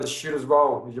Shoot as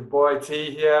well. Your boy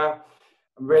T here.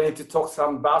 I'm ready to talk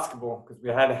some basketball because we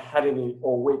hadn't had any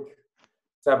all week.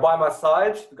 So by my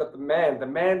side, we've got the man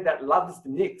that loves the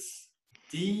Knicks,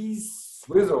 D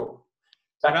Swizzle.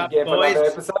 What Back up, again for boys? another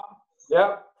episode.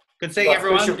 Yeah. Good seeing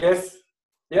everyone. Special guest.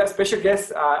 Yeah, special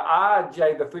guest,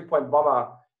 RJ, the 3-point bomber,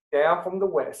 down from the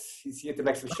West. He's here to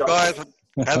make some shots. Guys,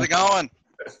 how's it going?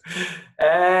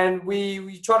 And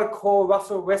we try to call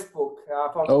Russell Westbrook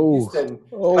from Houston,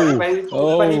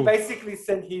 but he basically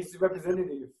sent his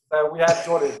representative. So we have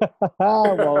Jordan.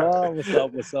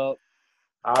 What's up?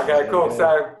 Okay, cool.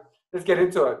 So let's get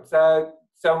into it. So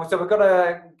we're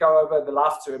gonna go over the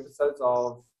last two episodes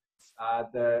of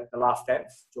the Last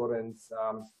Dance, Jordan's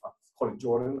I call it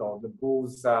Jordan or the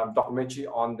Bulls documentary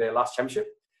on their last championship.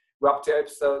 We're up to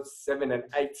episodes 7 and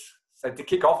 8. So to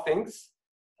kick off things.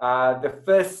 The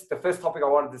first topic I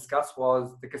wanted to discuss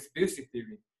was the conspiracy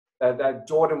theory that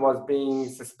Jordan was being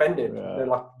suspended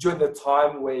during the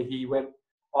time where he went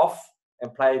off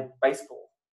and played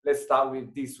baseball. Let's start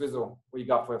with D Swizzle. What you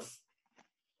got for us?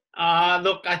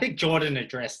 Look, I think Jordan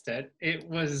addressed it. It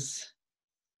was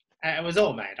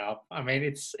all made up. I mean,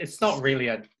 it's not really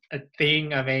a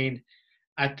thing. I mean,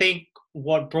 I think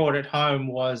what brought it home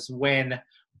was when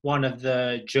one of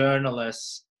the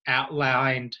journalists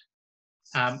outlined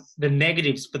the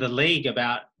negatives for the league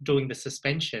about doing the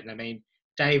suspension. I mean,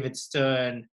 David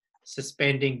Stern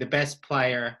suspending the best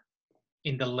player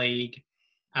in the league,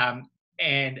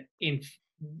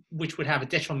 which would have a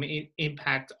detrimental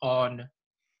impact on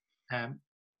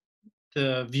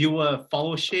the viewer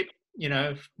followership. You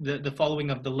know, the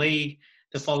following of the league,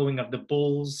 the following of the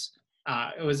Bulls.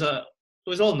 It was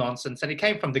all nonsense, and it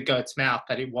came from the goat's mouth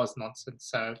that it was nonsense.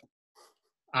 So,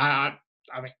 I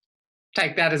mean,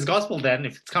 take that as gospel then,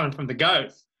 if it's coming from the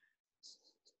GOAT.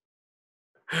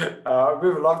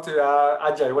 Move along to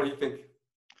Ajay. What do you think?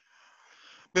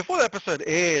 Before the episode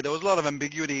aired, there was a lot of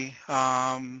ambiguity.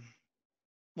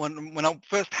 When it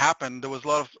first happened, there was a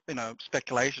lot of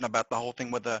speculation about the whole thing,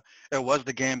 whether it was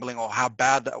the gambling or how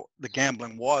bad the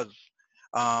gambling was.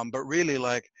 But really,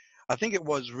 I think it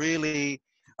was really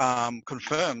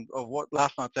confirmed of what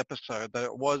last night's episode, that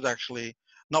it was actually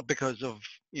not because of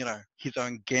his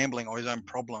own gambling or his own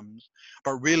problems,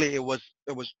 but really it was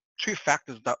two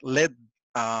factors that led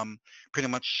pretty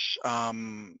much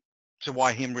to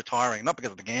why him retiring, not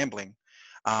because of the gambling.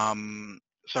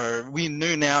 So we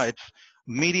knew now it's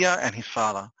media and his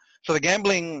father. So the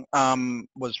gambling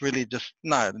was really just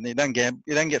no. You don't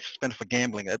get suspended for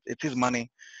gambling. It's his money.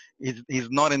 He's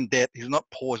not in debt. He's not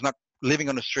poor. He's not living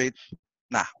on the streets.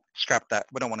 Nah, scrap that.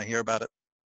 We don't want to hear about it.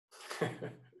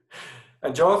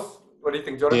 And Jones, what do you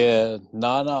think, Jordan? Yeah,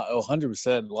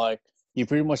 100%. Like, you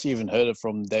pretty much even heard it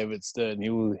from David Stern.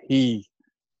 He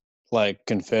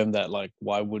confirmed that,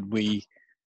 why would we,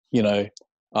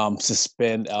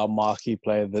 suspend our marquee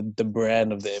player, the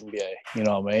brand of the NBA, you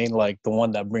know what I mean? Like, the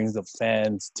one that brings the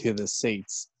fans to the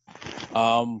seats.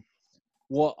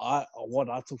 What I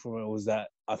took from it was that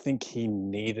I think he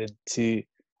needed to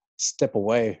step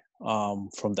away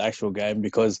from the actual game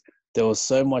because there was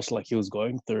so much he was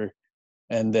going through.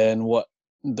 And then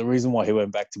the reason why he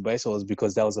went back to baseball is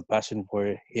because that was a passion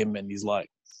for him and his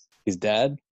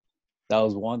dad. That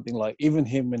was one thing. Even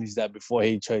him and his dad, before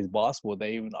he chose basketball,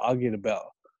 they even argued about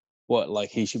what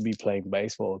he should be playing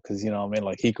baseball because, you know what I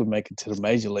mean? He could make it to the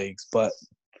major leagues, but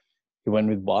he went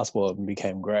with basketball and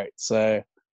became great. So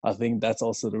I think that's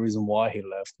also the reason why he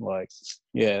left.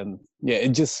 It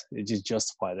just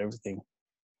justified everything.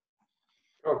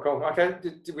 Oh, cool. Okay,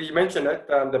 you mentioned it,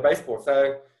 the baseball.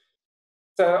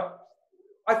 So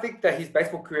I think that his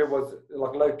baseball career was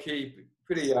low key,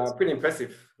 pretty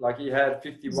impressive. He had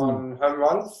 51 home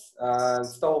runs,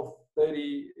 stole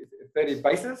 30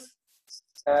 bases.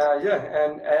 And he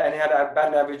had a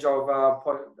batting average of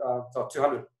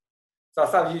 200. So I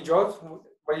start with you, George.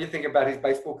 What do you think about his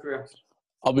baseball career?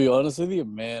 I'll be honest with you,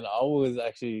 man. I was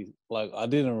actually I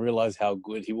didn't realize how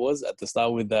good he was at the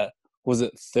start with that. Was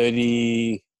it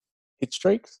 30 hit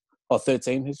streaks or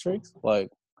 13 hit streaks?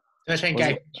 13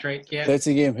 game streak, yeah.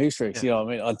 13 game hit streaks, you know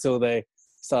what I mean? Until they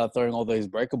started throwing all those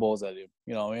breaker balls at him,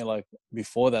 you know what I mean?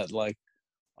 Before that,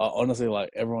 honestly,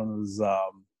 everyone was,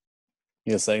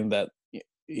 saying that,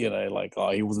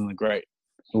 he wasn't a great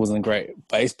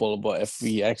baseballer. But if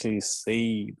we actually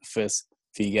see the first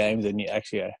few games and you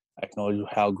actually acknowledge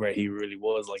how great he really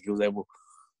was, he was able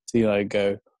to,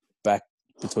 go back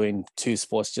between two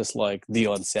sports just like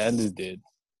Deion Sanders did,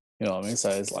 you know what I mean?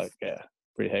 So it's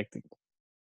pretty hectic.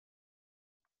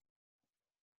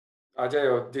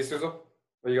 Ajay or D Swizzle,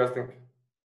 what do you guys think?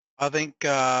 I think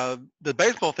the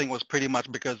baseball thing was pretty much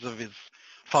because of his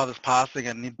father's passing,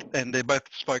 and they both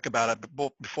spoke about it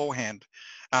beforehand.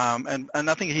 And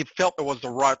I think he felt it was the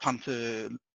right time to,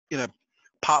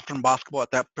 part from basketball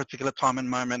at that particular time and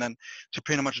moment, and to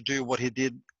pretty much do what he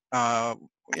did,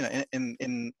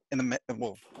 in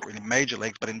the really major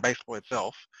leagues, but in baseball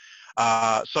itself.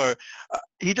 So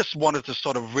he just wanted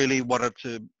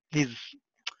to his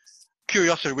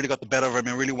curiosity really got the better of him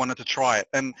and really wanted to try it.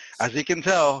 And as you can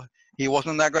tell, he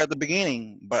wasn't that great at the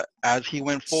beginning, but as he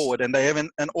went forward, and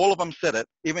all of them said it,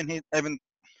 even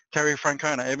Terry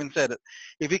Francona even said it,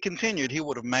 if he continued, he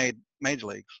would have made major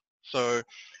leagues. So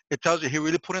it tells you he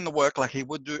really put in the work like he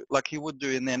would do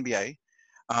in the NBA.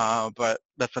 But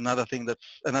that's another thing that's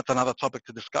another topic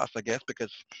to discuss, I guess,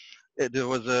 because there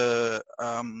was a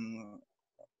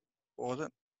what was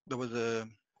it? There was a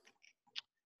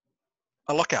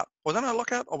lockout. Was that a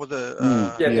lockout, or was it?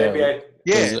 The NBA.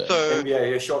 Yeah, so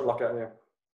NBA, a short lockout. Yeah.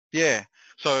 Yeah,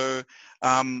 so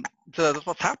that's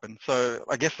what's happened. So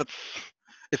I guess it's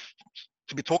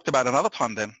to be talked about another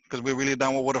time then, because we really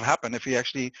don't know what would have happened if he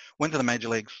actually went to the major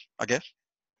leagues, I guess.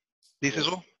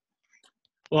 Sizzle?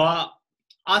 Well,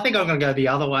 I think I'm going to go the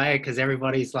other way because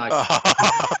everybody's like,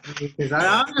 because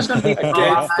I'm just going to be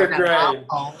against the grain.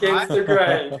 Against the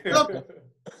grain. Look,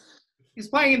 he's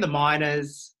playing in the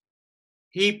minors.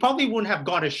 He probably wouldn't have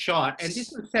got a shot, and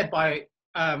this was said by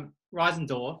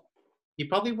Reisendorf. He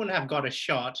probably wouldn't have got a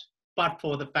shot, but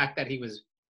for the fact that he was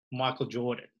Michael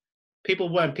Jordan.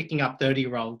 People weren't picking up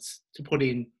 30-year-olds to put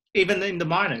in, even in the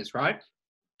minors, right?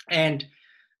 And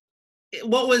it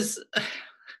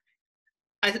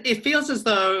feels as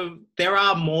though there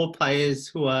are more players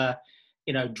who are,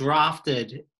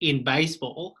 drafted in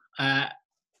baseball.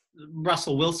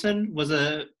 Russell Wilson was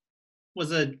a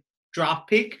draft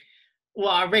pick. Well,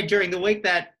 I read during the week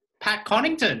that Pat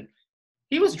Connaughton,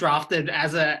 he was drafted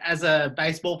as a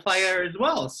baseball player as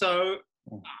well. So,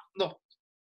 look,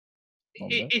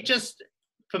 it just,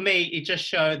 for me, it just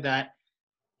showed that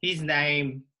his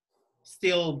name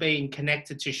still being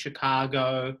connected to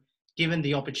Chicago, given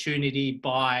the opportunity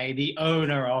by the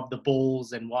owner of the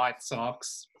Bulls and White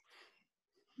Sox.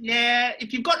 Yeah,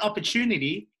 if you've got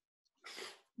opportunity,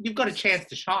 you've got a chance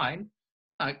to shine.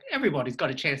 Like, everybody's got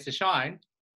a chance to shine.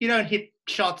 You don't hit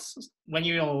shots when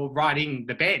you're riding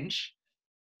the bench.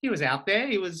 He was out there.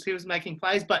 He was making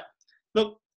plays. But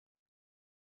look,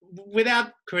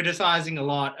 without criticizing a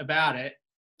lot about it,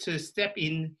 to step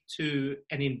into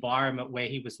an environment where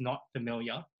he was not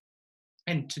familiar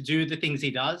and to do the things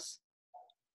he does,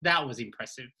 that was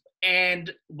impressive.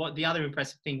 And what the other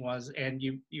impressive thing was, and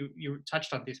you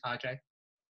touched on this, RJ,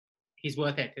 his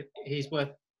work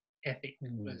ethic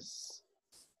was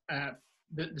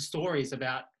the stories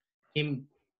about him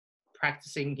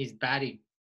practicing his batting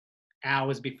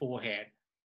hours beforehand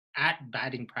at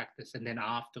batting practice and then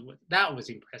afterwards. That was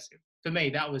impressive. For me,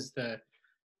 that was the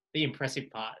impressive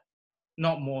part.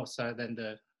 Not more so than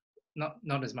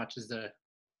not as much as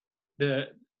the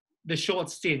short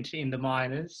stint in the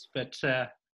minors, but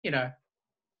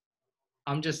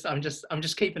I'm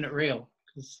just keeping it real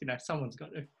because someone's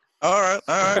got to. All right,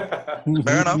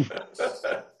 fair enough.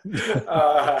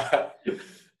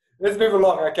 Let's move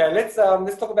along. Okay, let's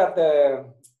talk about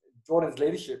Jordan's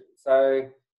leadership. So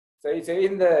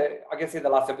in the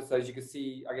last episodes, you can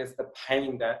see, the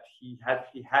pain that he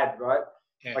had, right?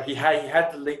 Yeah. Like he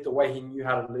had to lead the way he knew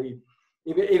how to lead,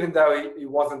 even though he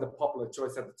wasn't the popular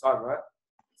choice at the time, right?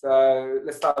 So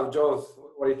let's start with Jules.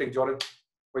 What do you think, Jordan?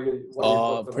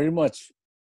 Pretty much,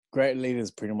 great leaders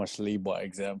pretty much lead by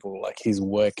example. Like his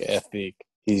work ethic,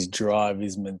 his drive,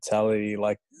 his mentality.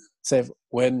 Like, say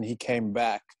when he came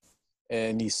back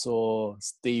and he saw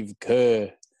Steve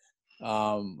Kerr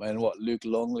and Luke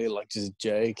Longley, like just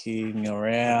joking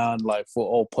around, like for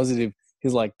all positive.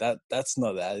 He's like, that's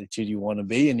not the attitude you want to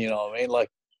be in, you know what I mean?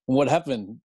 Like, what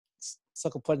happened?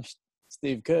 Sucker punched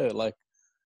Steve Kerr, like,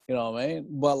 you know what I mean?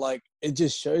 But like, it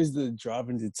just shows the drive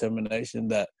and determination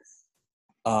that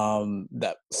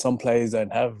that some players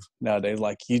don't have nowadays.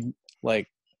 Like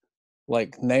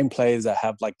name players that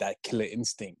have like that killer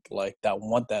instinct, like that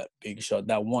want that big shot,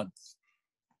 that want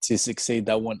to succeed,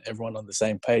 that want everyone on the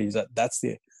same page.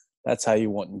 That's how you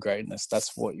want greatness.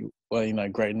 That's what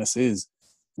greatness is.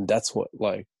 And that's what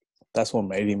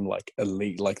made him like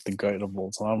elite, like the GOAT of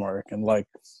all time, I reckon. Like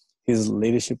his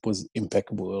leadership was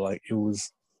impeccable. Like it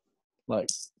was like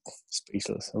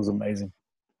speechless. It was amazing.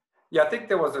 Yeah, I think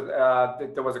there was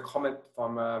a comment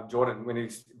from Jordan when he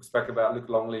spoke about Luke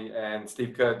Longley and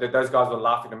Steve Kerr. That those guys were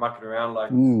laughing and mucking around like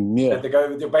they're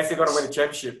basically going to win a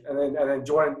championship. And then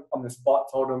Jordan on the spot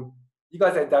told him, "You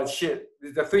guys ain't done shit.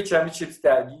 The 3 championships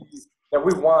that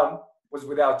we won was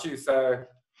without you. So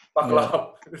Buckle Yeah.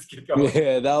 up. Let's get going.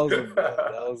 Yeah,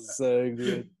 that was so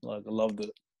good. Like, I loved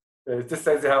it. It just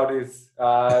says how it is. So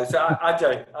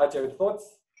RJ,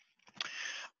 thoughts?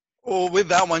 Well, with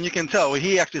that one, you can tell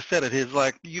he actually said it. He's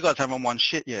like, "You guys haven't won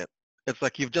shit yet. It's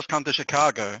like you've just come to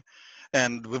Chicago,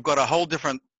 and we've got a whole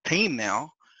different team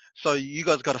now. So you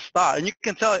guys got to start." And you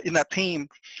can tell in that team,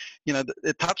 you know,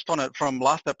 it touched on it from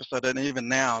last episode and even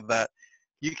now that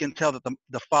you can tell that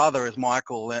the father is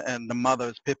Michael and the mother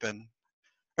is Pippin.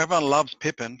 Everyone loves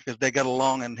Pippin because they get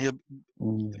along, and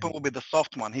Pippin will be the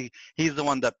soft one. He's the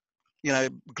one that, you know,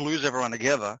 glues everyone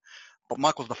together. But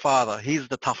Michael's the father. He's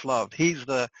the tough love. He's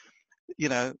the, you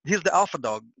know, he's the alpha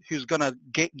dog who's gonna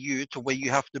get you to where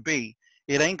you have to be.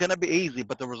 It ain't gonna be easy,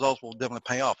 but the results will definitely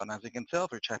pay off. And as you can tell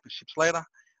through championships later,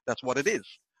 that's what it is.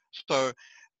 So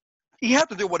he had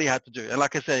to do what he had to do. And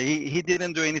like I said, he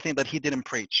didn't do anything that he didn't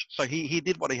preach. So he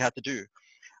did what he had to do.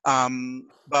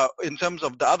 But in terms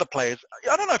of the other players,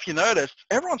 I don't know if you noticed,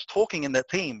 everyone's talking in that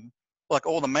team, like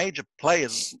all the major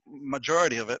players,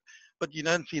 majority of it. But you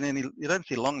don't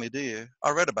see Longley, do you?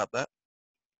 I read about that.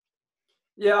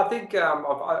 Yeah, I think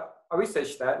I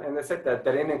researched that, and they said that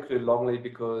they didn't include Longley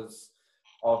because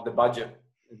of the budget.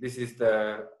 This is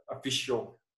the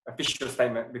official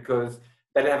statement, because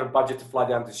they didn't have a budget to fly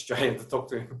down to Australia to talk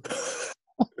to him.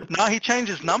 No, he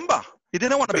changed his number. He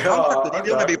didn't want to be contracted. He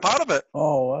didn't want to be part of it.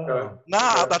 Oh, wow.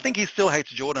 Nah, I think he still hates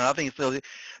Jordan. I think he still.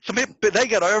 Some people, but they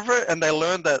get over it, and they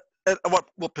learn that.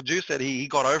 What Purdue said, he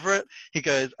got over it. He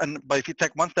goes, but if you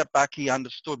take one step back, he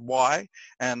understood why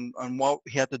and what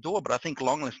he had to do. But I think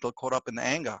Longley's still caught up in the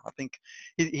anger. I think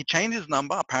he changed his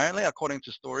number, apparently, according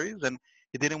to stories, and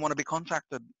he didn't want to be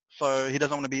contracted. So he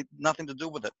doesn't want to be nothing to do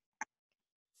with it.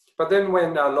 But then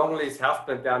when Longley's house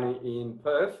burnt down in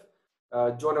Perth,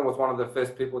 Jordan was one of the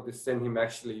first people to send him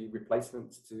actually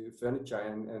replacements to furniture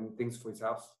and things for his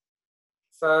house.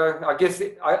 So I guess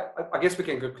we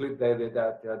can conclude there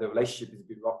that the relationship is a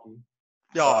bit rocky.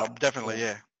 Yeah, definitely,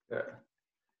 yeah.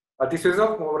 D'Souza,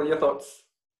 what are your thoughts?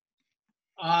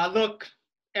 Look,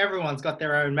 everyone's got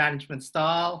their own management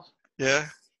style. Yeah.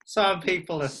 Some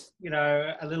people are, you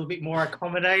know, a little bit more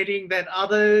accommodating than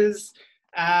others.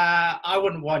 I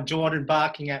wouldn't want Jordan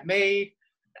barking at me.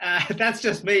 That's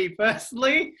just me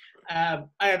personally. And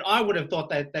I would have thought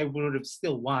that they would have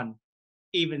still won,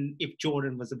 even if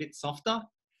Jordan was a bit softer.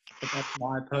 But that's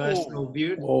my personal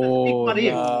view. Oh,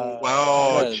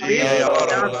 wow. Gee, I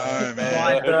don't know,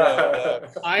 man.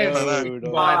 I am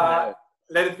sticking by that.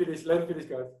 Let it finish, guys.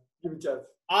 Give it a chance.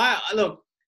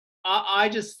 I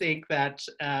just think that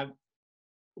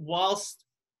whilst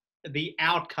the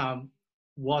outcome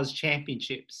was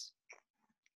championships,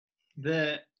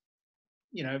 is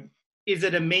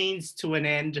it a means to an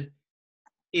end?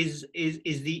 Is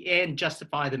the end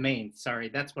justify the means? Sorry,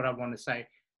 that's what I want to say.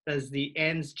 Does the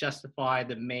ends justify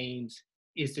the means?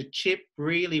 Is the chip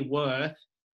really worth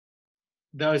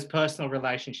those personal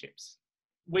relationships?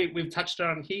 We've touched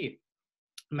on here.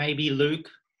 Maybe Luke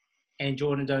and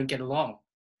Jordan don't get along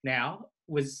now.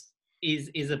 Is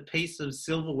a piece of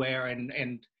silverware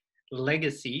and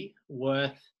legacy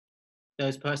worth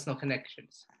those personal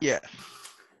connections? Yeah.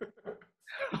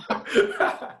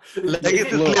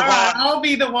 I'll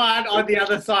be the one on the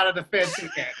other side of the fence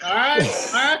again. All right?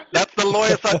 That's the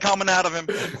lawyer side coming out of him.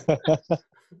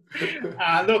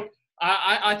 Look,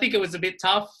 I think it was a bit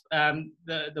tough,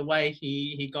 the way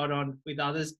he got on with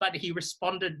others, but he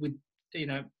responded with,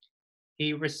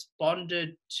 he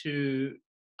responded to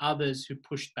others who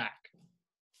pushed back.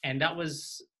 And that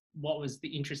was what was the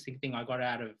interesting thing I got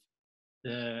out of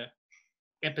the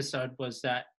episode, was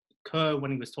that Kerr,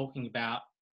 when he was talking about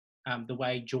the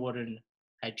way Jordan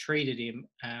had treated him,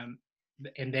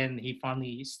 and then he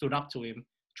finally stood up to him,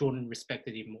 Jordan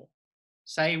respected him more.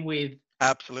 Same with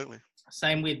the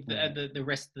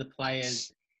rest of the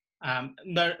players.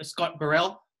 Scott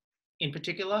Burrell in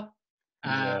particular,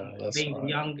 being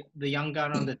right. the young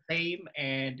gun on the team,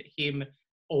 and him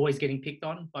always getting picked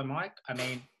on by Mike. I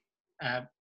mean,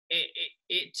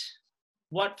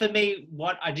 what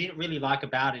I didn't really like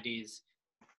about it is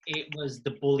it was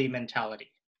the bully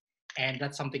mentality, and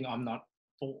that's something I'm not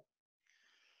for.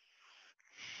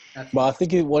 But I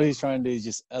think what he's trying to do is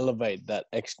just elevate that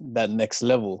next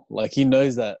level. Like, he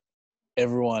knows that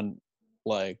everyone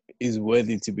is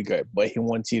worthy to be great, but he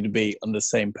wants you to be on the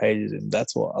same page as him.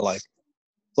 That's what I like.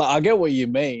 Like, I get what you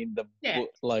mean, the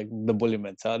bully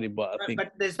mentality, but I think.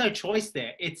 But there's no choice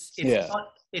there. It's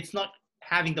not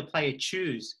having the player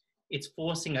choose. It's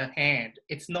forcing a hand.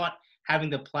 It's not having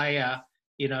the player,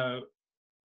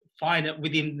 find it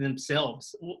within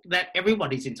themselves that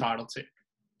everybody's entitled to.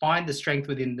 Find the strength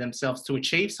within themselves to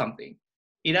achieve something.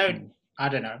 I I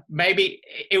don't know. Maybe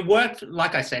it worked.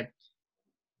 Like I said,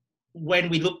 when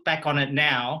we look back on it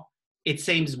now, it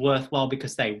seems worthwhile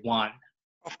because they won.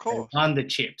 Of course. They won the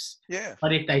chips. Yeah.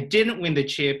 But if they didn't win the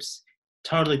chips,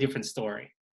 totally different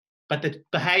story. But the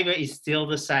behavior is still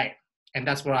the same. And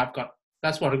that's what I've got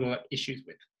issues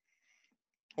with.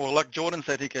 Or like Jordan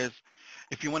said, he goes,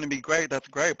 if you want to be great, that's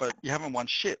great, but you haven't won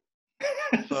shit.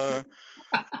 So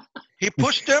he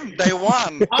pushed them, they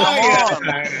won. Come on.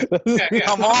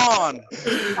 Come on.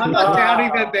 I'm not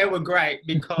doubting that they were great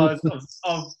because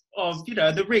of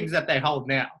the rings that they hold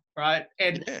now, right?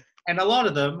 And a lot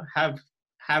of them have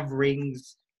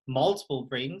rings, multiple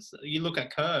rings. You look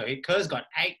at Kerr. Kerr's got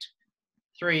 8,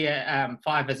 3,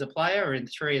 5 as a player and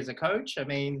 3 as a coach. I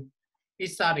mean,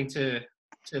 he's starting to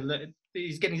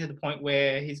he's getting to the point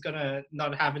where he's gonna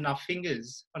not have enough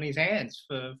fingers on his hands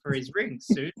for his rings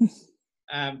soon.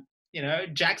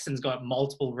 Jackson's got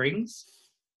multiple rings,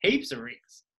 heaps of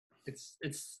rings.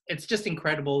 It's just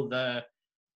incredible the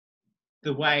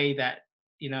way that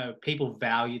people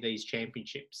value these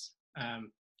championships.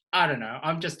 I don't know.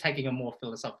 I'm just taking a more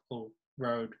philosophical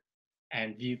road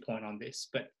and viewpoint on this,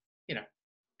 but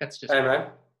that's just. Hey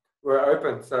man, we're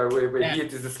open, so we're here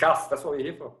to discuss. That's what we're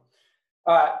here for.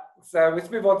 All right, so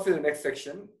let's move on to the next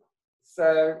section.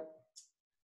 So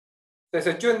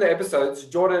during the episodes,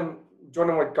 Jordan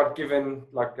got given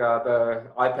like the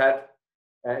iPad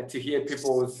to hear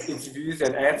people's interviews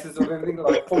and answers or anything.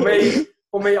 Like for me,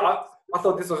 I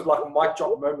thought this was like a mic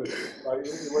drop moment. Like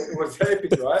it was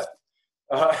epic, right?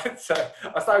 So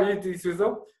I started with you,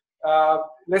 Swizzle.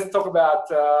 Let's talk about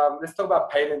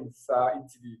Peyton's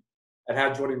interview and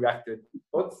how Jordan reacted.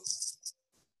 Thoughts?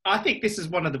 I think this is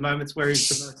one of the moments where he's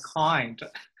the most kind.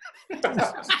 Look,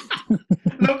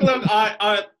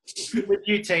 I with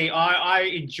UT, I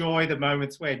enjoy the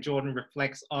moments where Jordan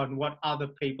reflects on what other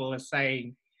people are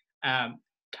saying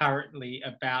currently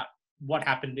about what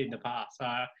happened in the past.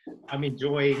 I'm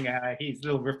enjoying his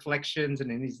little reflections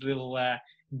and his little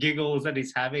giggles that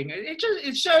he's having.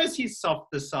 It shows his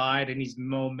softer side and his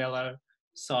more mellow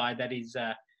side that he's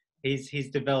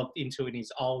developed into in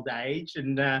his older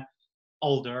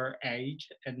age.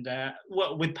 And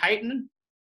what with Peyton?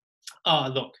 Oh,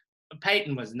 look,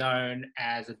 Peyton was known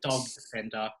as a dog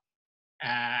defender.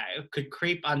 Could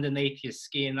creep underneath your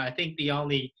skin. I think the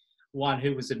only one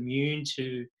who was immune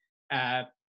to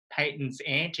Peyton's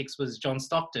antics was John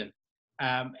Stockton.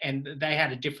 And they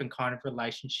had a different kind of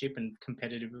relationship and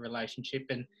competitive relationship.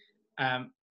 And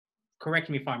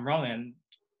correct me if I'm wrong,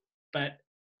 but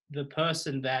the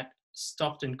person that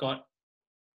Stockton got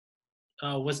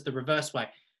was the reverse way.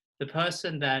 The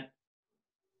person that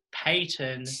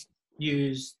Peyton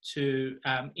used to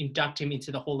induct him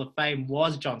into the Hall of Fame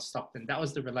was John Stockton. That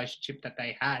was the relationship that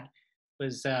they had.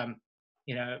 Was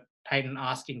Peyton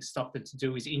asking Stockton to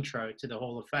do his intro to the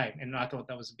Hall of Fame, and I thought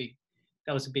that was a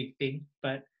big thing.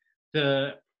 But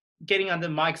the getting under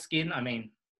Mike's skin, I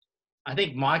mean, I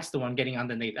think Mike's the one getting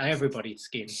underneath everybody's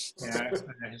skin.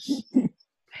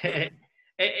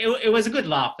 It was a good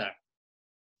laugh though.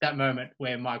 That moment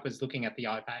where Mike was looking at the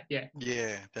iPad, yeah,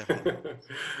 definitely.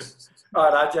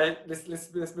 All right, RJ,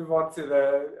 let's move on to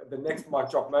the next mic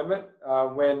drop moment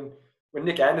when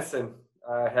Nick Anderson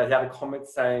had a comment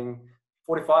saying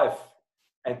 45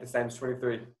 ain't the same as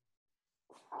 23,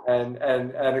 and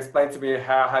explain to me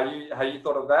how you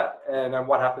thought of that and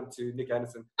what happened to Nick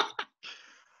Anderson.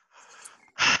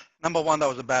 Number one, that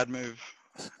was a bad move.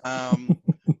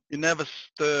 You never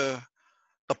stir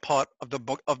the pot of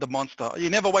the monster. You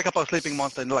never wake up a sleeping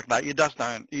monster like that. You just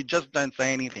don't. You just don't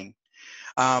say anything.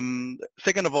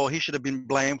 Second of all, he should have been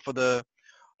blamed for the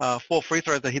 4 free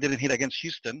throws that he didn't hit against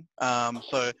Houston.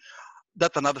 So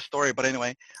that's another story. But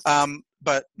anyway,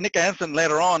 but Nick Anderson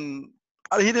later on,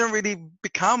 he didn't really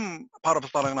become part of a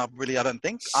starting lineup. Really, I don't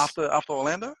think after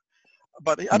Orlando.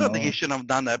 But I don't think he shouldn't have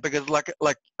done that because like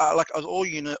as all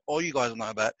you guys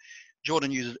know that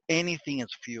Jordan uses anything as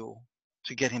fuel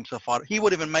to get himself out. He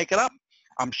would even make it up.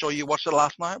 I'm sure you watched it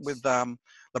last night with the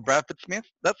Bradford Smith.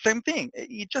 That same thing.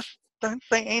 You just don't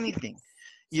say anything.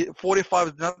 45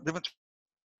 is not different.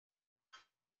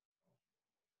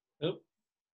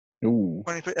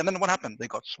 23, and then what happened? They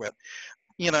got swept.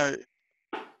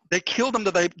 They killed them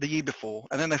the year before,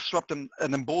 and then they swept them,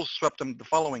 and then Bulls swept them the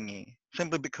following year,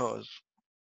 simply because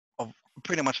of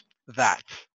pretty much that.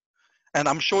 And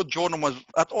I'm sure Jordan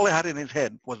that's all he had in his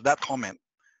head was that comment,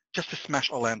 just to smash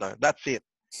Orlando. That's it.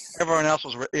 Everyone else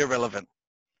was irrelevant.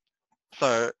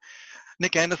 So,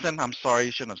 Nick Anderson, I'm sorry,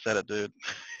 you shouldn't have said it, dude.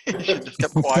 You should have just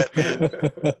kept quiet.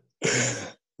 Hey,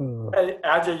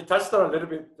 RJ, you touched on a little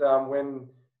bit when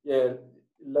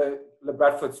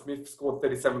Bradford Smith scored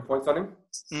 37 points on him.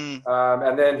 Mm.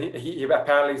 And then he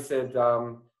apparently said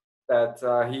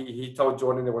that he told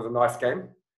Jordan it was a nice game.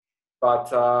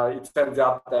 But it turns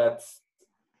out that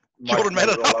Jordan made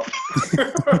it up.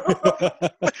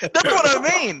 That's what I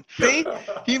mean. See,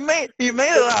 he made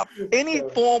it up. Any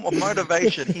form of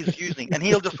motivation he's using, and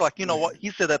he'll just like, you know what?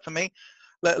 He said that to me.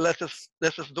 Let's just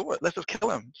do it. Let's just kill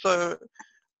him. So,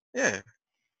 yeah.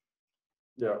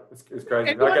 Yeah, it's crazy.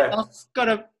 Anyone Okay. else got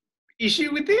an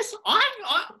issue with this?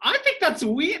 I think that's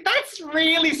weird. That's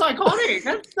really psychotic.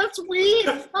 That's weird.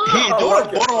 He's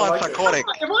borderline psychotic.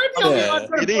 Am I the only one It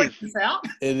to point is. this out?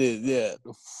 It is, yeah.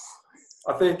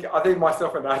 I think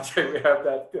myself and RJ, we have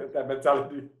that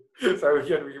mentality, so we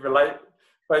can relate.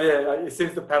 But yeah, it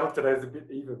seems the panel today is a bit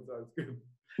even, so it's good.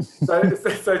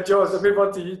 So George, I'll move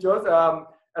on to you, George.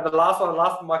 And the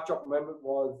last mic drop moment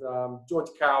was George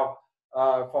Cow.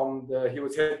 He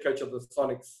was head coach of the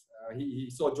Sonics. He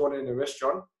saw Jordan in a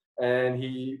restaurant, and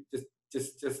he just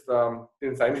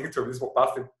didn't say anything to him. Just walked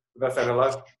past him without saying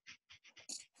hello.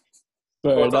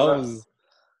 Bro, that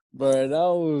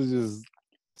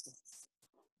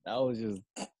was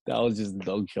just a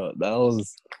dog shot. That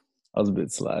was a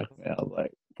bit slack, man. I was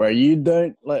like, bro, you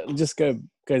don't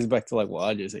goes back to like what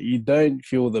I just said. You don't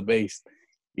fuel the beast.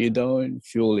 You don't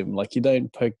fuel him. Like, you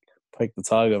don't poke the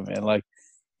target, man. Like,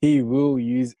 he will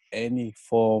use any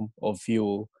form of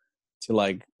fuel to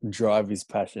like drive his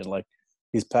passion. Like,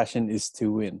 his passion is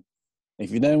to win.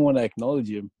 If you don't want to acknowledge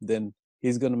him, then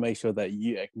he's gonna make sure that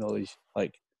you acknowledge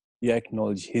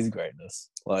his greatness.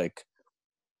 Like,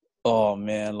 oh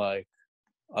man, like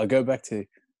I go back to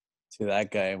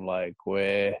that game, like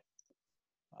where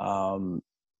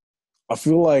I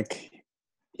feel like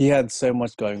he had so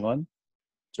much going on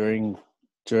during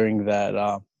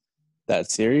that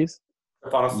series.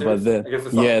 The final series, But then,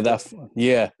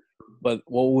 yeah, But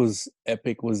what was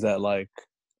epic was that, like,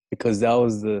 because that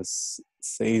was the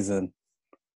season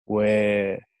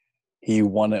where he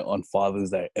won it on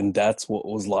Father's Day, and that's what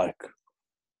was like.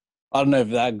 I don't know if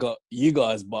that got you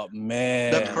guys, but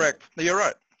man, That's correct. You're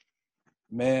right.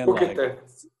 Man, we'll like, get there.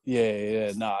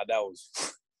 yeah, nah, that was.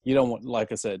 You don't want,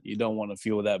 like I said, you don't want to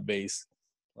fuel that base,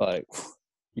 like,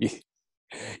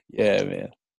 yeah, man.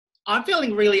 I'm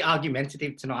feeling really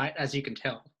argumentative tonight, as you can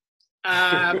tell.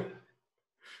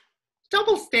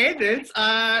 Double standards.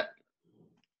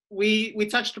 We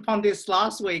touched upon this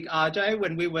last week, RJ,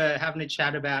 when we were having a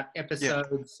chat about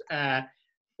episodes.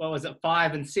 What was it,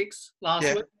 5 and 6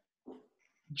 last week?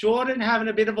 Jordan having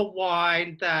a bit of a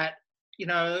whine that, you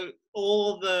know,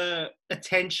 all the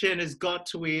attention has got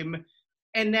to him,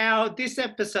 and now this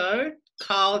episode,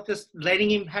 Carl just letting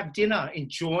him have dinner,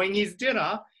 enjoying his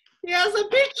dinner. He has a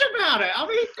bitch about it. I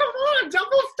mean, come on,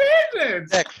 double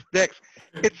standards. Dex,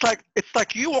 it's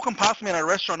like you walking past me in a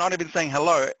restaurant, not even saying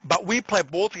hello, but we play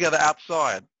ball together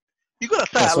outside. You gotta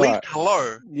say That's at right. least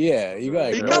hello. Yeah, you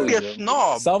gotta. You can't be a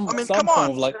snob. Some I mean, some come form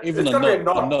on. of, like, even It's a gotta be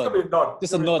nod,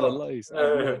 just a nod at nod. least.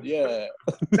 Yeah.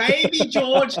 Maybe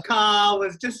George Carl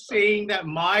was just seeing that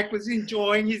Mike was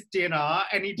enjoying his dinner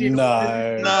and he didn't want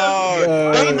to do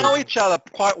No, they it. know each other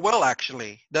quite well,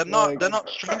 actually. They're not Like-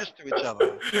 strangers to each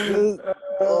other.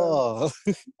 Oh.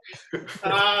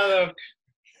 Look,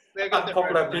 they got their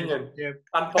Unpopular own opinion. relationship.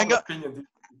 Unpopular opinion.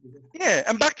 Yeah,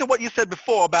 and back to what you said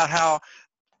before about how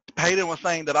Hayden was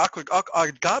saying that I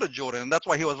guarded Jordan, and that's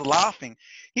why he was laughing.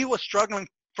 He was struggling.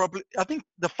 Probably, I think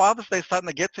the Father's Day starting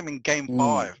to get to him in Game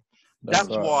 5. That's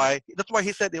right. why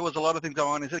he said there was a lot of things going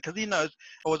on. He said because he knows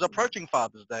it was approaching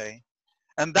Father's Day,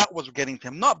 and that was getting to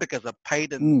him, not because of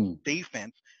Payton's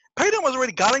defense. Payton was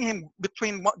already guarding him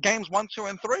between games 1, 2,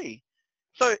 and 3.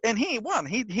 So, and he won.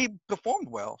 He performed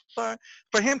well. So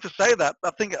for him to say that,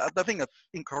 I think that's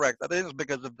incorrect. I think it's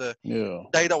because of the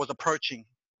day that was approaching.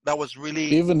 That was really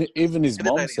even his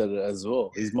mom said it as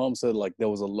well. His mom said, like, there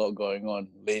was a lot going on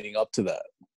leading up to that.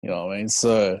 You know what I mean?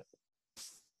 So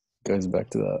goes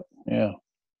back to that. Yeah.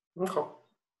 Okay.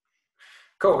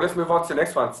 Cool. Let's move on to the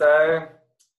next one. So,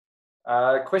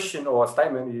 question or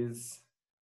statement is: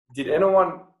 did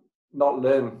anyone not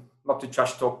learn not to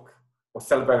trash talk or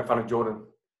celebrate in front of Jordan?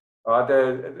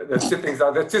 There's two things.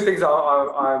 There's two things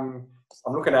I'm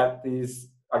looking at. These,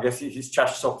 I guess, he's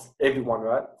trash talks everyone,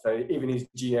 right? So even his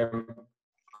GM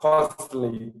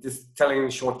constantly just telling him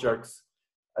short jokes.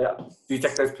 Do you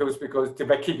take those pills because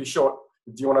to keep you short?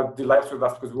 Do you want to do laps with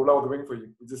us because we'll lower the ring for you?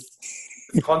 It's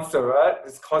constant, right?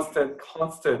 It's constant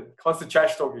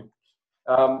trash talking.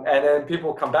 And then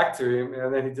people come back to him,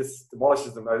 and then he just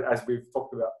demolishes them, as we've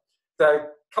talked about. So a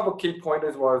couple of key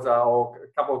pointers or a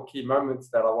couple of key moments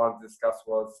that I wanted to discuss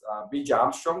was BJ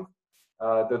Armstrong,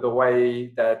 the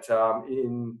way that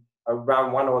in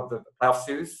round one of the playoff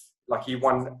series, like he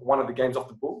won one of the games off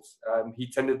the Bulls, he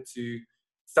tended to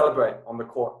celebrate on the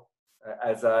court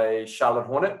as a Charlotte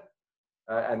Hornet,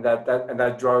 and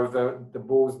that drove the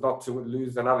Bulls not to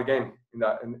lose another game in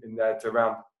that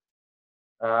round.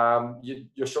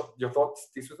 Your thoughts,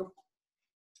 T-Swizzle?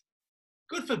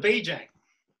 Good for BJ.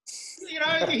 You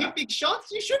know, you hit big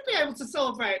shots, you should be able to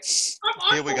celebrate.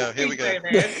 Here we go.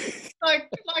 Man. like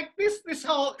this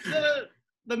whole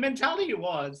the mentality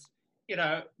was, you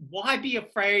know, why be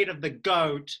afraid of the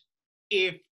GOAT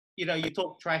if, you know, you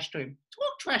talk trash to him?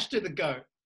 Talk trash to the GOAT.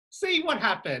 See what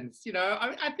happens. You know,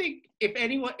 I think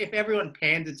if everyone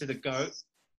pandered to the GOAT,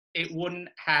 it wouldn't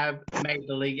have made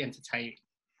the league entertaining.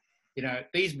 You know,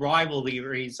 these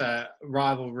rivalries are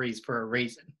rivalries for a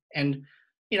reason. And,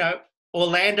 you know,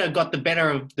 Orlando got the better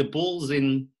of the Bulls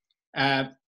in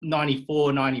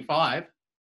 94-95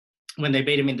 when they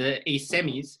beat them in the East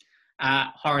semis.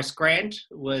 Horace Grant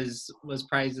was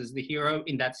praised as the hero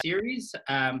in that series,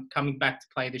 coming back to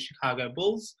play the Chicago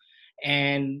Bulls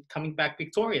and coming back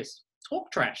victorious.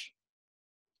 Talk trash.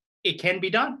 It can be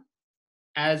done,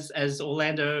 as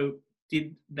Orlando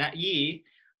did that year.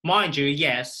 Mind you,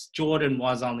 yes, Jordan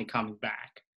was only coming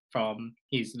back from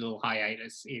his little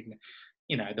hiatus in,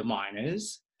 you know, the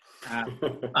minors.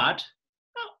 But,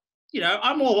 you know,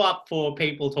 I'm all up for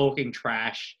people talking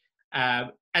trash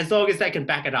as long as they can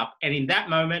back it up. And in that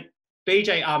moment,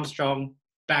 BJ Armstrong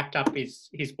backed up his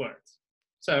words.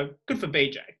 So good for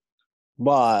BJ.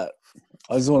 But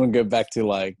I just want to go back to,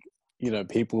 like, you know,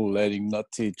 people learning not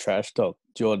to trash talk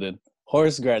Jordan.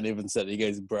 Horace Grant even said, he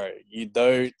goes, bro, you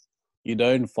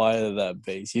don't fire that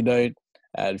base. You don't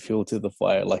add fuel to the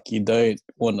fire. Like, you don't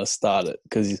want to start it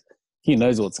because he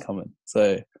knows what's coming.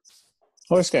 So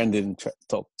Horace Grant didn't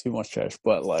talk too much trash,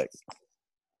 but, like,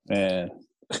 man,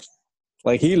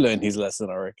 like, he learned his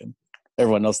lesson, I reckon.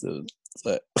 Everyone else didn't.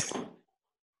 So.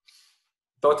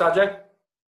 Thoughts, RJ?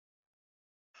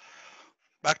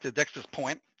 Back to Dexter's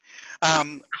point.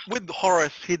 With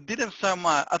Horace, he didn't so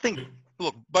much. I think,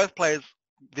 look, both players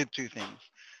did two things.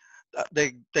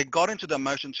 They got into the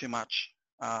emotion too much,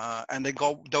 and they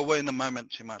were in the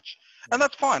moment too much, and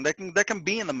that's fine. They can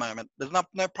be in the moment. There's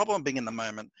no problem being in the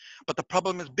moment, but the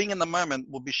problem is being in the moment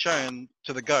will be shown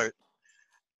to the GOAT.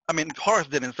 I mean, Horace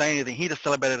didn't say anything. He just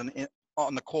celebrated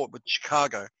on the court with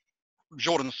Chicago.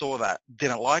 Jordan saw that,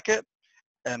 didn't like it,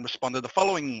 and responded the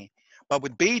following year. But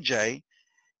with BJ,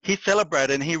 he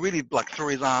celebrated and he really, like, threw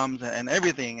his arms and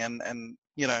everything, and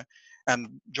you know.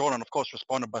 And Jordan, of course,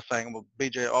 responded by saying, well,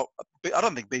 BJ, I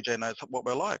don't think BJ knows what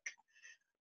we're like.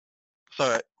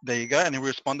 So there you go. And he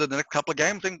responded the next couple of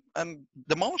games and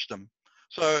demolished them.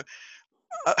 So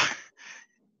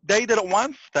they did it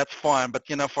once, that's fine. But,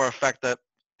 you know, for a fact that,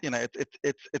 you know,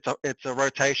 it's a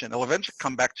rotation. It'll eventually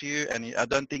come back to you. And I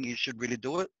don't think you should really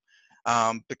do it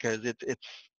because it's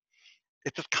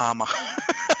just karma.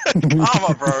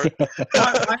 Karma, bro.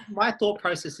 my thought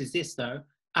process is this, though.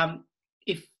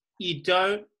 If you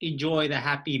don't enjoy the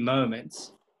happy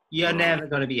moments, you're never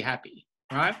going to be happy,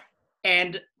 right?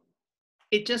 And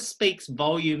it just speaks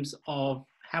volumes of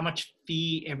how much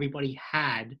fear everybody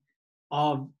had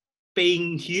of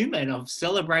being human, of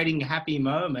celebrating happy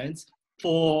moments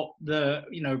for the,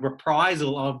 you know,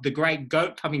 reprisal of the great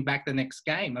GOAT coming back the next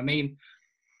game. I mean,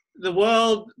 the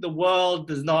world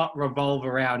does not revolve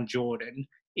around Jordan,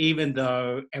 even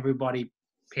though everybody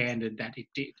pandered that it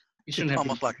did. You shouldn't have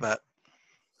almost like that.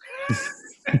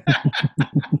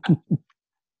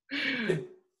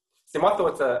 See, my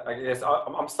thoughts are, I guess,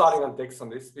 I'm starting on Dex on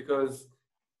this because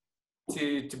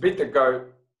to beat the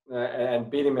GOAT and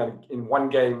beat him in one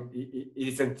game,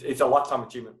 it's a lifetime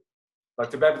achievement. Like,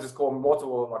 to be able to score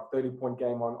multiple, like, 30-point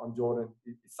game on Jordan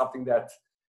is something that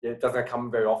it doesn't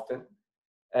come very often.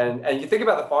 And you think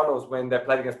about the finals when they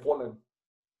played against Portland.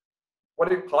 What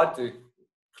did Clyde do?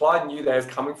 Clyde knew that was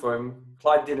coming for him.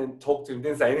 Clyde didn't talk to him,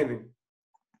 didn't say anything.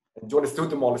 And Jordan still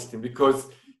demolished him because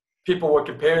people were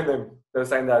comparing them. They were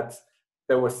saying that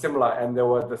they were similar and they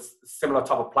were the similar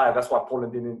type of player. That's why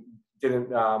Portland didn't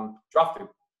draft him.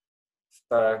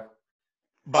 So,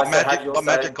 but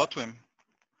Magic got to him.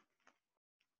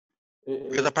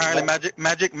 Because apparently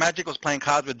Magic was playing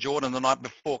cards with Jordan the night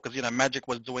before, because, you know, Magic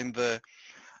was doing the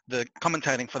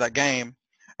commentating for that game,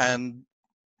 and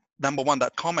number one,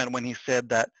 that comment when he said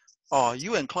that, oh,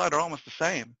 you and Clyde are almost the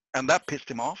same, and that pissed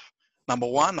him off. Number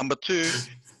one. Number two,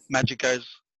 Magic goes,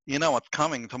 you know what's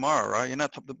coming tomorrow, right? You know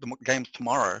the game's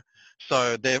tomorrow.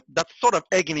 So that's sort of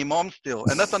egging him on still,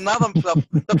 and that's another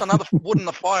wood in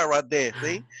the fire right there.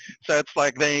 See, so it's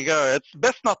like there you go. It's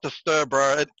best not to stir,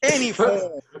 bro, in any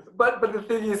form. But the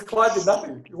thing is, Clyde did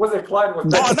nothing. It wasn't Clyde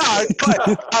was. Oh no,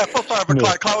 Clyde, I feel sorry for No.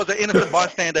 Clyde. Clyde was an innocent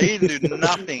bystander. He didn't do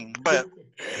nothing. But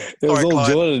It was sorry, all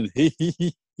Clyde. Jordan.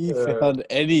 He found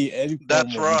any form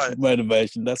That's of right.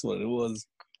 motivation. That's what it was.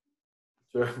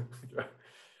 Sure.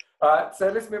 All right, so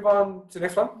let's move on to the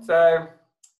next one. So,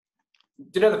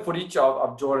 do you know the footage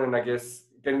of Jordan, I guess,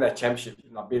 getting that championship,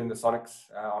 beating the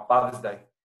Sonics on Father's Day?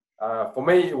 For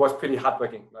me, it was pretty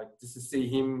heartbreaking. Like, just to see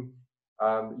him,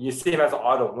 you see him as an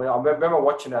idol. I remember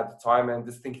watching it at the time and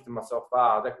just thinking to myself,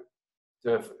 wow,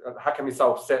 how can we be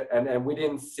so upset? And we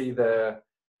didn't see the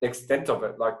extent of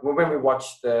it. Like, when we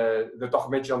watched the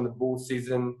documentary on the Bulls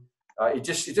season, it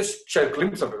just showed a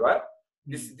glimpse of it, right?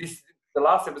 The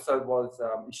last episode was,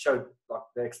 it showed like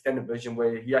the extended version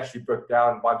where he actually broke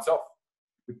down by himself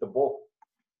with the ball.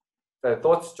 So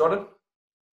thoughts, Jordan?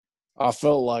 I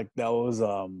felt like that was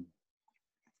it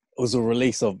was a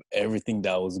release of everything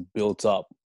that was built up,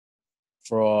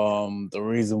 from the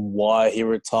reason why he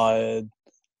retired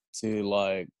to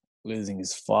like losing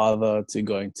his father to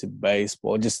going to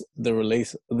baseball. Just the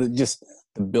release, just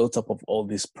the built up of all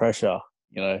this pressure,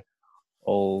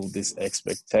 all this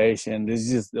expectation.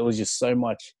 There was just so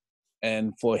much,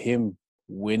 and for him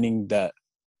winning that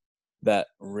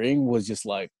ring was just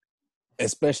like,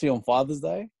 especially on Father's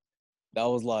Day, that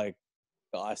was like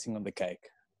the icing on the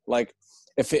cake. Like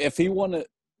if he won it,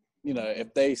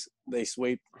 if they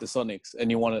sweep the Sonics and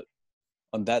he won it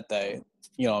on that day,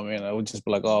 I would just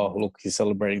be like, oh look, he's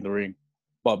celebrating the ring.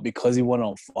 But because he won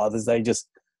on Father's Day, just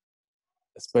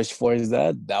especially for his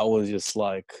dad, that was just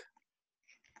like,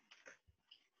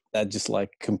 that just like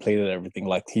completed everything.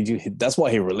 Like that's why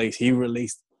he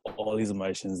released all his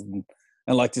emotions,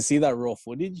 and like to see that raw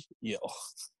footage,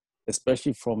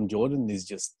 especially from Jordan, is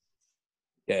just,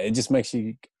 it just makes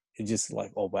you, it just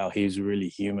like, oh wow, he's really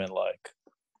human. Like,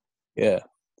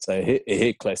 so it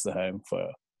hit close to home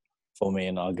for me,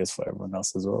 and I guess for everyone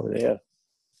else as well. Yeah.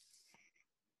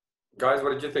 Guys,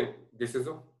 what did you think? This is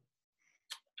all.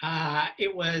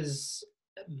 It was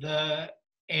the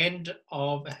end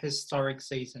of a historic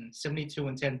season.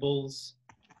 72-10 Bulls,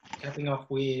 capping off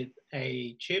with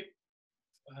a chip.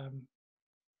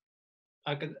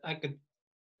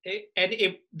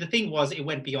 The thing was, it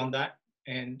went beyond that,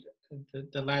 and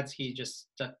the lads here just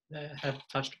have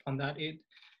touched upon that.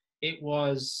 It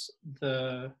was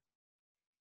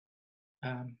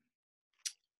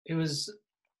it was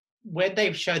when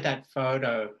they showed that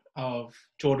photo of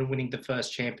Jordan winning the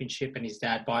first championship and his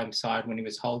dad by his side when he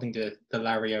was holding the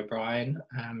Larry O'Brien.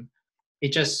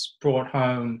 It just brought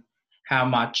home how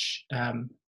much of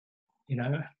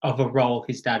a role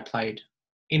his dad played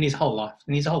in his whole life,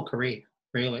 in his whole career,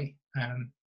 really.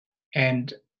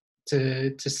 And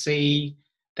to see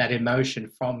that emotion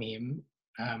from him,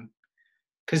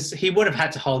 because he would have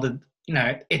had to hold it.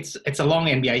 It's a long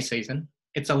NBA season.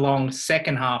 It's a long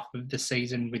second half of the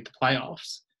season with the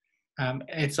playoffs.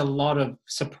 It's a lot of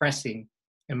suppressing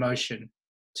emotion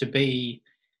to be,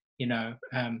 to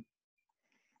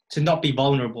not be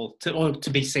vulnerable, or to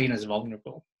be seen as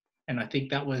vulnerable. And I think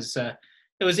that was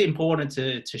it was important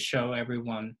to show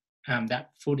everyone that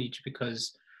footage,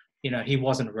 because he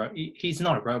wasn't he's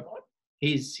not a robot.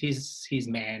 He's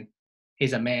man.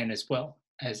 He's a man as well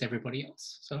as everybody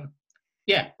else. So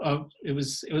it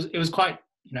was quite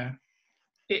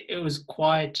it was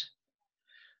quite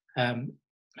I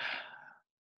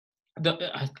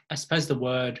suppose the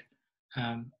word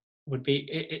would be,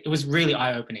 it was really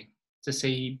eye-opening to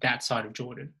see that side of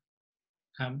Jordan,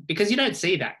 because you don't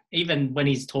see that even when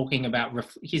he's talking about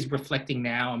he's reflecting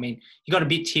now. I mean, he got a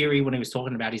bit teary when he was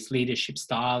talking about his leadership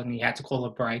style, and he had to call a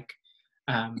break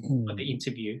for the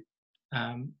interview,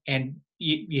 and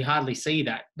you hardly see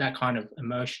that kind of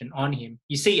emotion on him.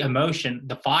 You see emotion,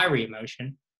 the fiery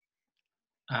emotion,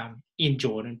 in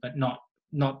Jordan, but not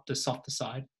the softer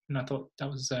side. And I thought that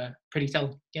was pretty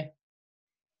telling. Yeah.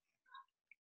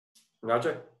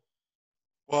 Roger?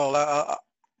 Well,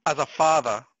 as a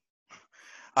father,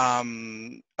 I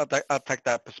take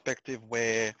that perspective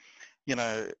where, you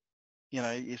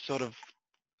sort of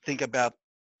think about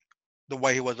the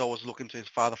way he was always looking to his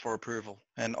father for approval,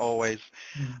 and always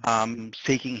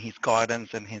seeking his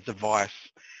guidance and his advice.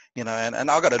 And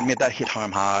I got to admit that hit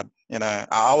home hard.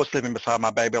 I was sleeping beside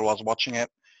my baby while I was watching it.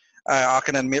 I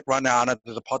can admit right now, I know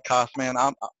there's a podcast, man.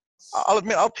 I'll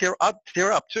admit I'll tear up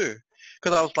too,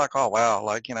 because I was like, oh wow,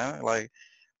 like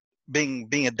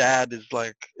being a dad is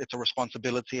like, it's a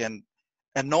responsibility, and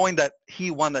knowing that he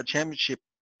won that championship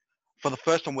for the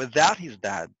first time without his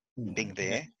dad being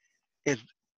there is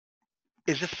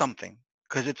it's just something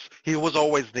because he was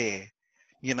always there,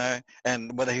 you know,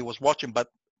 and whether he was watching, but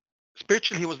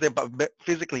spiritually he was there, but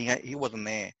physically he wasn't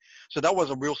there. So that was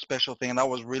a real special thing, and that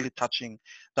was really touching.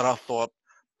 That I thought,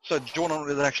 so Jordan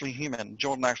is actually human.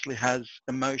 Jordan actually has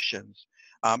emotions.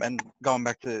 And going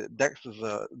back to Dexter's,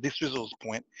 this Drizzle's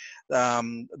point,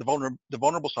 the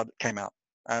vulnerable side came out,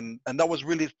 and that was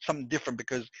really something different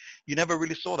because you never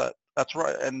really saw that. That's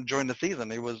right. And during the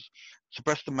season, it was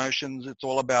suppressed emotions. It's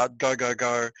all about go, go,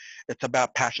 go. It's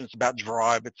about passion. It's about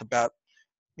drive. It's about,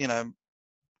 you know,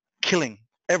 killing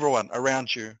everyone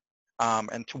around you,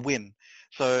 and to win.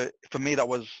 So for me, that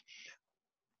was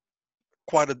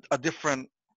quite a different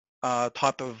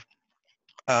type of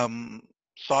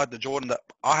side to Jordan that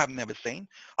I have never seen.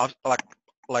 I've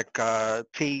like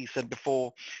T said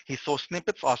before, he saw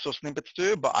snippets. I saw snippets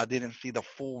too, but I didn't see the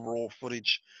full raw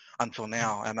footage until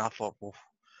now. And I thought, well,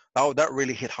 that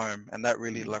really hit home, and that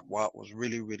really was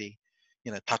really, really,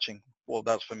 you know, touching. Well,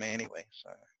 that's for me anyway. So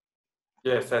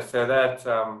yeah, so that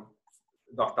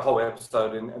like the whole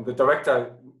episode, and the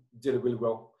director did it really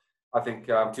well. I think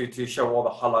to show all the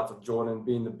highlights of Jordan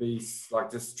being the beast, like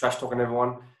just trash talking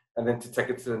everyone, and then to take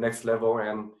it to the next level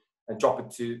and drop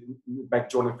it to make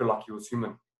Jordan feel like he was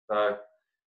human. So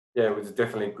yeah, it was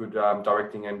definitely good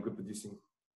directing and good producing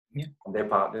on their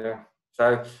part. Yeah.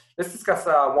 So let's discuss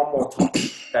one more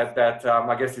topic that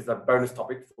I guess is a bonus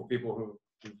topic for people who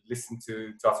listen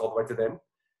to us all the way to them.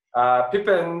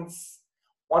 Pippen's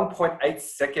 1.8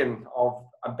 second of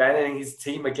abandoning his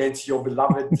team against your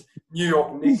beloved New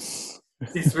York Knicks.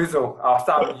 This Swizzle, I'll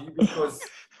start with you because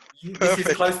this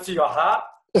is close to your heart.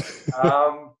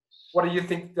 What do you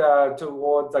think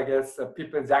towards, I guess,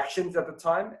 Pippen's actions at the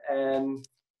time, and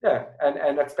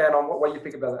expand on what you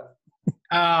think about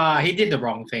that? He did the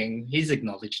wrong thing. He's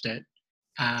acknowledged it.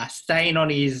 Staying on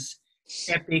his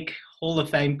epic Hall of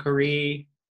Fame career,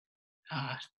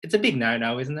 it's a big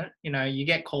no-no, isn't it? You know, you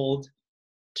get called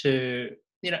to,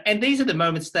 you know, and these are the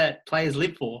moments that players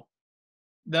live for.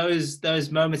 Those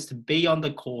moments to be on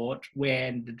the court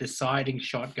when the deciding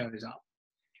shot goes up,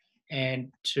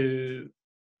 and to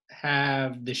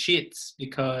have the shits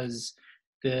because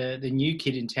the new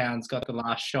kid in town's got the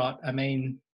last shot. I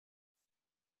mean,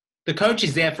 the coach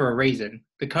is there for a reason.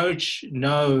 The coach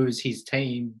knows his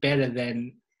team better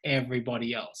than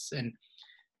everybody else. And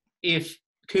if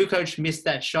Kukoc missed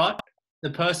that shot,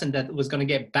 the person that was going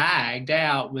to get bagged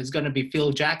out was going to be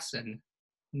Phil Jackson,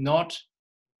 not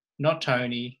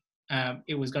Tony.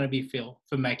 It was going to be Phil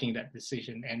for making that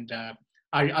decision. And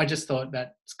I just thought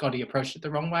that Scotty approached it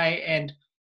the wrong way. And,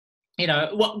 you know,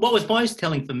 what was most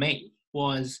telling for me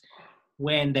was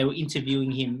when they were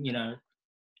interviewing him, you know,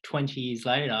 20 years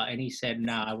later, and he said,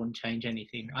 "No, I wouldn't change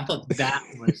anything." I thought that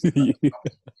was to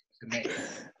me.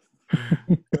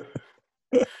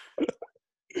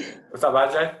 What's up,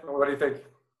 AJ? What do you think?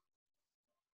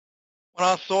 when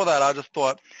I saw that, I just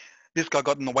thought this guy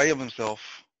got in the way of himself.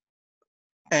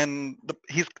 And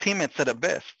his teammates said it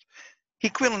best. He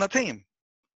quit on the team.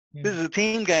 Yeah. This is a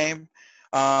team game.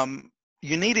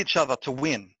 You need each other to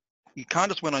win. You can't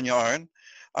just win on your own.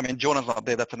 I mean, Jordan's not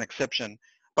there. That's an exception.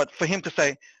 But for him to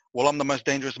say, well, I'm the most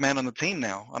dangerous man on the team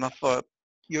now. And I thought,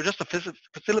 you're just a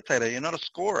facilitator. You're not a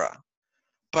scorer.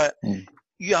 But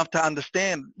you have to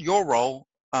understand your role.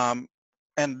 And,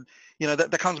 you know,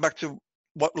 that comes back to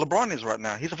what LeBron is right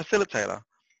now. He's a facilitator.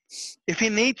 If he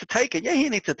needs to take it, yeah, he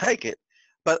needs to take it.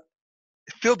 But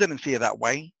Phil didn't see it that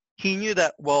way. He knew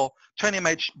that, well, Tony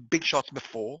made big shots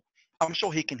before. I'm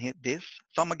sure he can hit this,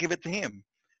 so I'm going to give it to him.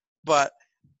 But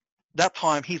that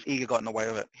time, his ego got in the way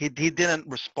of it. He didn't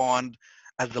respond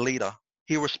as the leader.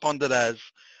 He responded as,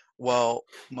 well,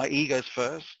 my ego's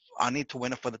first. I need to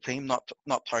win it for the team,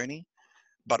 not Tony.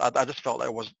 But I just felt that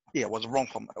it was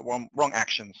wrong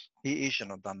actions. He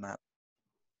shouldn't have done that.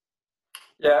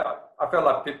 Yeah, I felt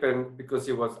like Pippen, because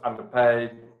he was underpaid,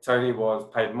 Tony was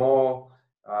paid more,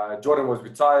 Jordan was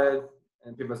retired,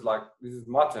 and Pippen's like, this is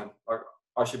my turn. Like,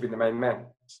 I should be the main man.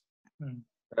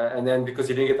 And then because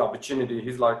he didn't get the opportunity,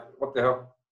 he's like, what the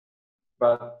hell?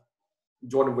 But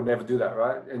Jordan would never do that,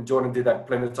 right? And Jordan did that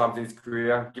plenty of times in his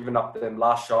career, giving up the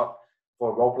last shot for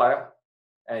a role player,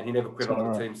 and he never quit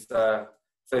on the team. So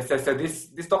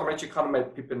this documentary kind of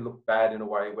made Pippen look bad in a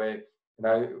way where, you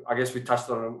know, I guess we touched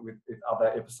on it with other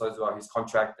episodes about his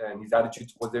contract and his attitude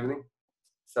towards everything.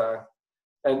 So,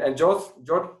 and Jordan,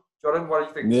 what do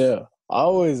you think? Yeah, I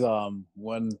always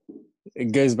when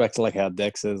it goes back to like how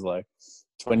Dex says, like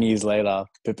 20 years later,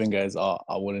 Pippen goes, "Oh,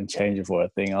 I wouldn't change it for a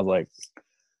thing." I was like,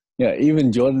 yeah,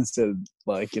 even Jordan said,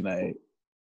 like, you know,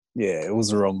 yeah, it was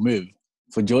the wrong move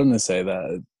for Jordan to say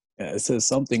that. Yeah, it says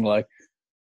something like,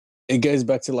 it goes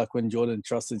back to like when Jordan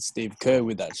trusted Steve Kerr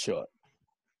with that shot.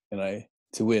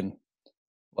 to win.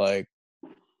 Like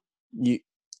you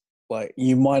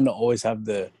might not always have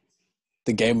the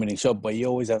game-winning shot, but you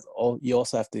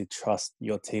also have to trust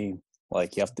your team.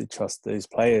 Like you have to trust those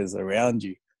players around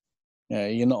you.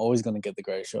 You're not always going to get the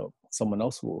great shot. Someone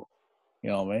else will. You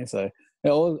know what I mean? So it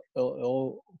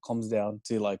all comes down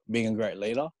to like being a great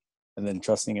leader and then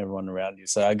trusting everyone around you.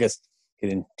 So I guess he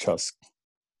didn't trust,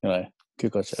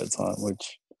 Kukoc at the time,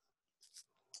 which,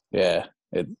 it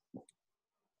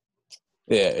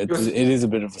is a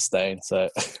bit of a stain. So,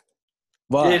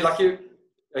 but yeah, like you.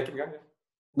 Yeah, keep going.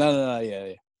 no,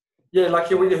 yeah. Yeah, like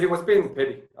he was being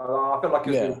petty. I felt like he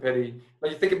was Yeah. being petty.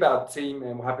 Like you think about team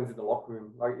and what happens in the locker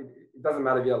room. Like it doesn't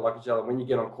matter if you don't like each other. When you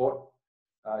get on court,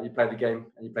 you play the game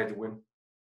and you play to win.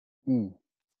 Mm.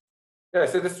 Yeah.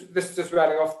 So this is just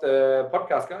rounding off the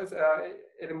podcast, guys.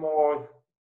 Any more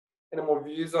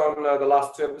views on the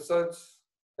last 2 episodes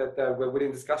that we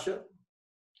didn't discuss yet?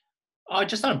 Oh,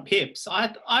 just on Pips.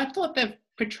 I thought they've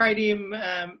portrayed him.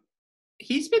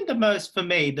 He's been the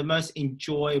most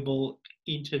enjoyable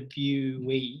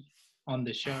interviewee on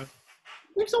the show.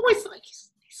 He's always like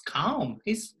he's calm.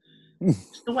 He's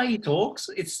the way he talks.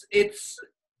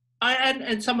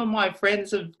 And some of my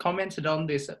friends have commented on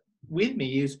this with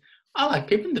me. Is I like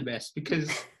Pippin the best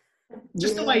because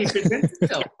just the way he presents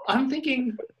himself. I'm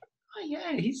thinking, oh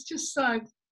yeah, he's just like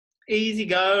easy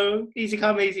come,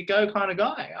 easy go kind of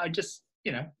guy. I just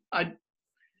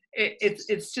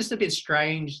it's just a bit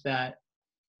strange that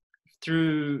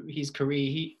through his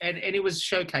career, and it was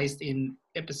showcased in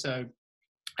episode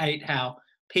 8 how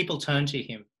people turned to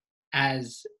him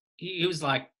as he was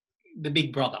like the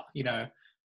big brother.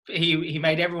 He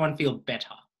made everyone feel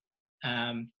better.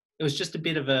 It was just a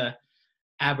bit of a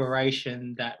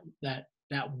aberration that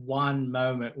one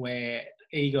moment where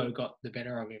ego got the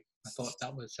better of him. I thought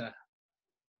that was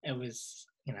and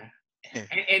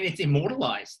it's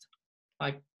immortalized,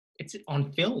 like it's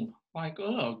on film. Like,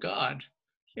 oh God.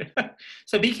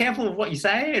 So be careful of what you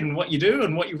say and what you do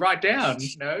and what you write down,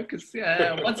 because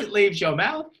once it leaves your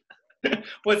mouth,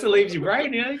 once it leaves your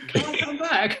brain, it can't come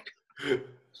back.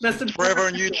 That's forever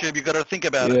on YouTube. You got to think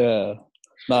about it. Yeah.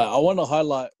 No, I want to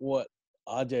highlight what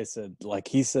RJ said. Like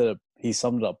he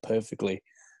summed it up perfectly.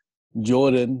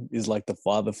 Jordan is like the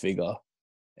father figure,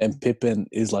 and Pippen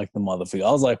is like the mother figure.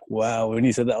 I was like, wow. When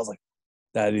he said that, I was like,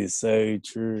 that is so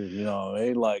true. You know what I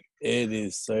mean? Like it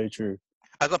is so true.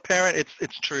 As a parent,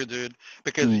 it's true, dude,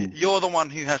 because you're the one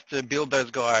who has to build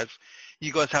those guys.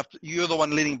 You're the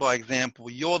one leading by example.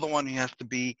 You're the one who has to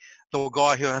be the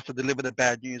guy who has to deliver the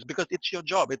bad news because it's your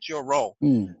job. It's your role.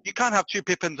 You can't have 2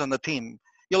 Pippins on the team.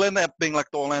 You'll end up being like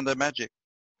the Orlando Magic.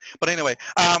 But anyway,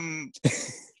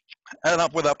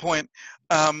 enough with that point.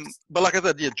 But like I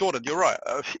said, yeah, Jordan, you're right.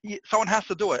 Someone has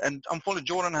to do it. And unfortunately,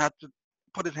 Jordan had to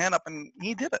put his hand up and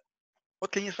he did it.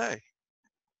 What can you say?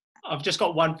 I've just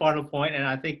got one final point, and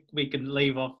I think we can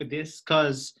leave off with this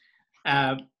because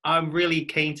I'm really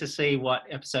keen to see what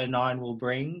episode 9 will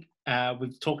bring.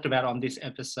 We've talked about on this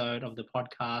episode of the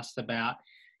podcast about,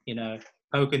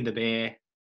 poking the bear,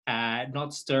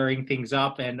 not stirring things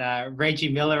up. And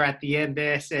Reggie Miller at the end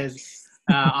there says,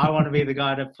 I want to be the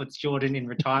guy that puts Jordan in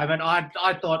retirement. I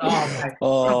thought, mate,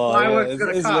 fireworks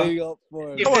going to come.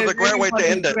 That was a great way to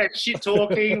end it. Shit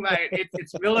talking, mate.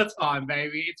 It's Miller time,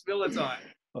 baby. It's Miller time.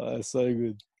 Oh, that's so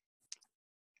good.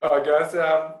 All right, guys.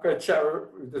 Great chat.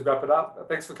 We'll just wrap it up.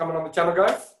 Thanks for coming on the channel,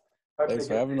 guys. Thanks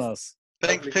for having us.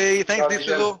 Thanks, T. Thanks,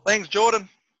 Digital. Thanks, Jordan.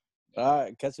 All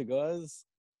right, catch you guys.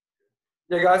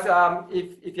 Yeah, guys.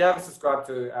 If you haven't subscribed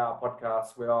to our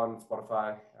podcast, we're on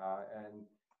Spotify and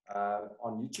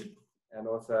on YouTube, and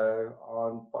also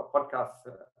on podcasts,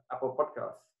 Apple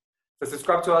Podcasts. So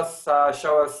subscribe to us.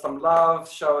 Show us some love.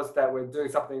 Show us that we're doing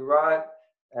something right,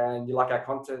 and you like our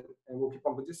content, and we'll keep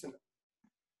on producing it.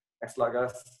 Thanks a lot,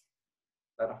 guys.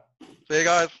 Later. See you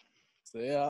guys. See ya.